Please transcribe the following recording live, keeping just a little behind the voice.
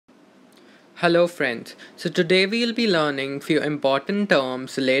Hello friends, so today we'll be learning few important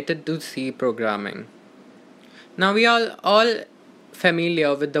terms related to C programming. Now we are all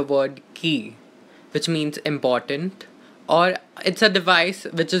familiar with the word key, which means important, or it's a device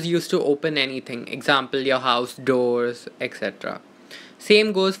which is used to open anything, example your house doors, etc.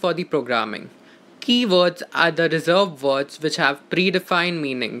 Same goes for the programming. Keywords are the reserved words which have predefined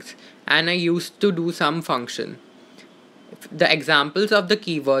meanings and are used to do some function. The examples of the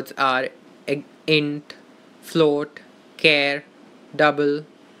keywords are int, float, char, double,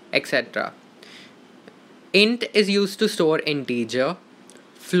 etc. Int is used to store integer.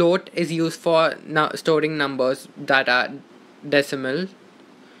 Float is used for storing numbers that are decimal.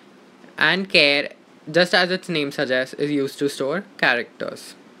 And char, just as its name suggests, is used to store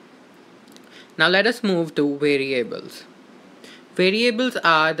characters. Now let us move to variables. Variables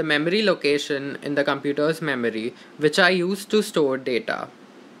are the memory location in the computer's memory which are used to store data.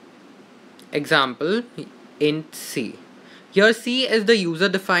 Example, int C. Here C is the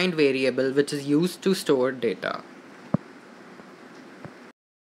user-defined variable which is used to store data.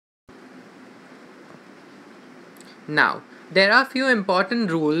 Now, there are few important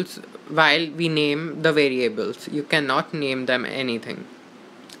rules while we name the variables. You cannot name them anything.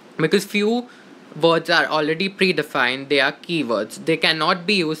 Because few words are already predefined, they are keywords. They cannot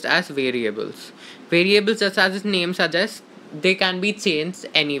be used as variables. Variables, just as its name suggests, they can be changed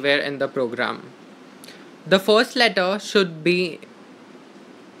anywhere in the program. The first letter should be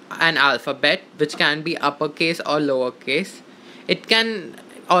an alphabet, which can be uppercase or lowercase. It can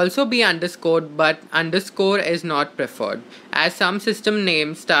also be underscored, but underscore is not preferred, as some system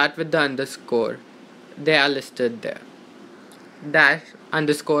names start with the underscore. They are listed there. Dash,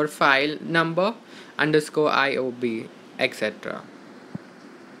 underscore file number, underscore IOB, etc.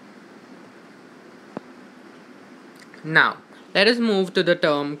 Now, let us move to the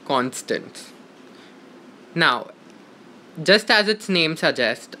term constants. Now, just as its name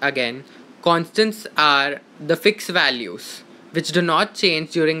suggests, again, constants are the fixed values which do not change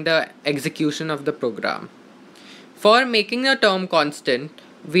during the execution of the program. For making a term constant,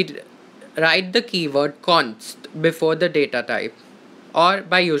 we write the keyword const before the data type or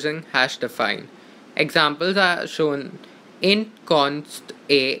by using hash define. Examples are shown: int const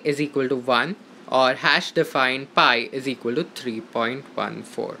a is equal to 1 or hash define pi is equal to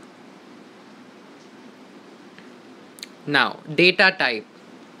 3.14. Now, data type.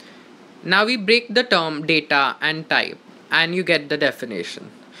 Now we break the term data and type and you get the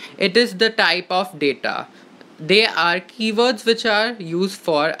definition. It is the type of data. They are keywords which are used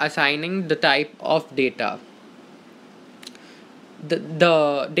for assigning the type of data.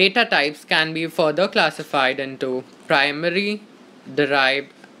 The data types can be further classified into primary,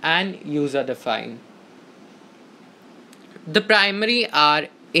 derived, and user defined. The primary are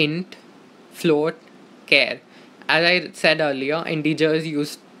int, float, char. As I said earlier, int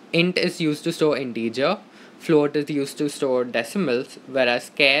is used to store integer, float is used to store decimals,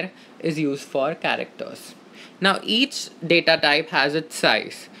 whereas char is used for characters. Now each data type has its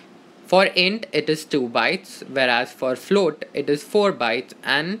size. For int it is 2 bytes, whereas for float it is 4 bytes,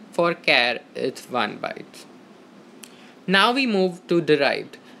 and for char it's 1 byte. Now we move to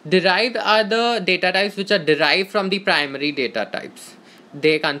derived. Derived are the data types which are derived from the primary data types.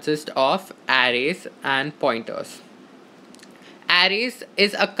 They consist of arrays and pointers. Arrays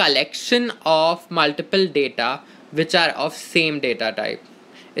is a collection of multiple data which are of same data type.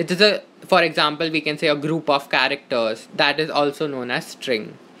 It is for example, we can say a group of characters, that is also known as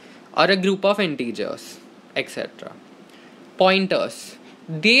string, or a group of integers, etc. Pointers.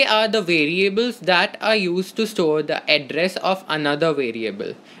 They are the variables that are used to store the address of another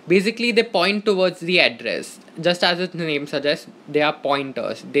variable. Basically, they point towards the address. Just as its name suggests, they are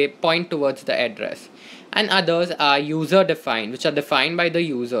pointers. They point towards the address. And others are user defined, which are defined by the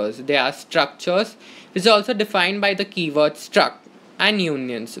users. They are structures, which are also defined by the keyword struct, and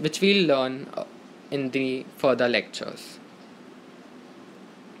unions, which we'll learn in the further lectures.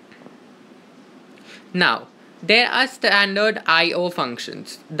 Now, there are standard I/O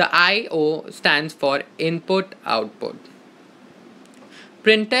functions. The I/O stands for input output.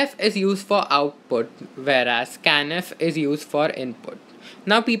 Printf is used for output, whereas scanf is used for input.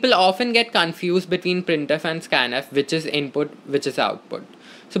 Now people often get confused between printf and scanf, which is input, which is output.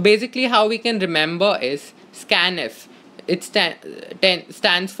 So basically how we can remember is scanf. It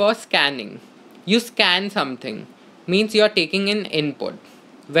stands for scanning. You scan something, means you are taking in input,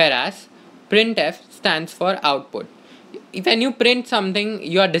 whereas printf stands for output. When you print something,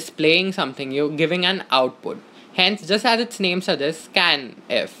 you are displaying something, you're giving an output. Hence, just as its name suggests,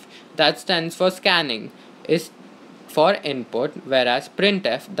 scanf, that stands for scanning, is for input, whereas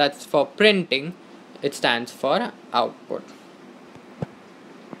printf, that's for printing, it stands for output.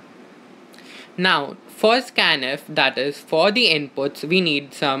 Now, for scanf, that is for the inputs, we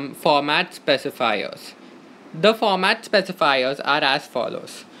need some format specifiers. The format specifiers are as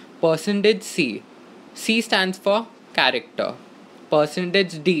follows. %C. C stands for character.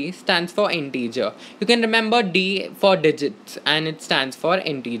 %D stands for integer. You can remember D for digits and it stands for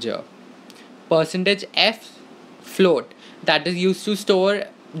integer. %F, float, that is used to store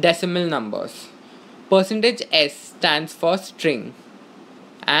decimal numbers. %S stands for string.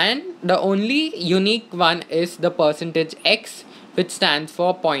 And the only unique one is the %X, which stands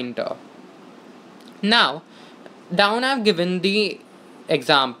for pointer. Now, down I've given the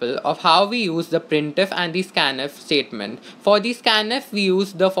example of how we use the printf and the scanf statement. For the scanf, we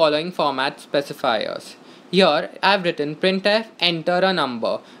use the following format specifiers. Here, I've written printf enter a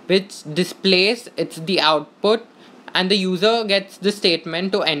number, which displays it's the output, and the user gets the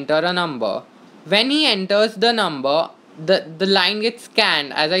statement to enter a number. When he enters the number, the line gets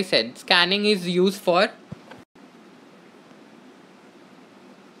scanned. As I said, scanning is used for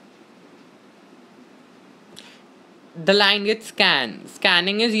the line gets scanned.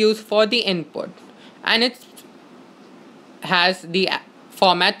 Scanning is used for the input, and it has the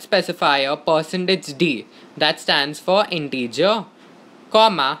format specifier %D, that stands for integer,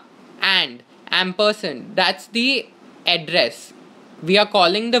 comma, and ampersand, that's the address. We are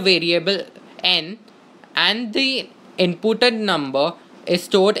calling the variable n, and the inputted number is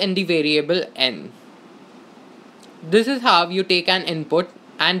stored in the variable n. This is how you take an input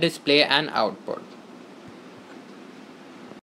and display an output.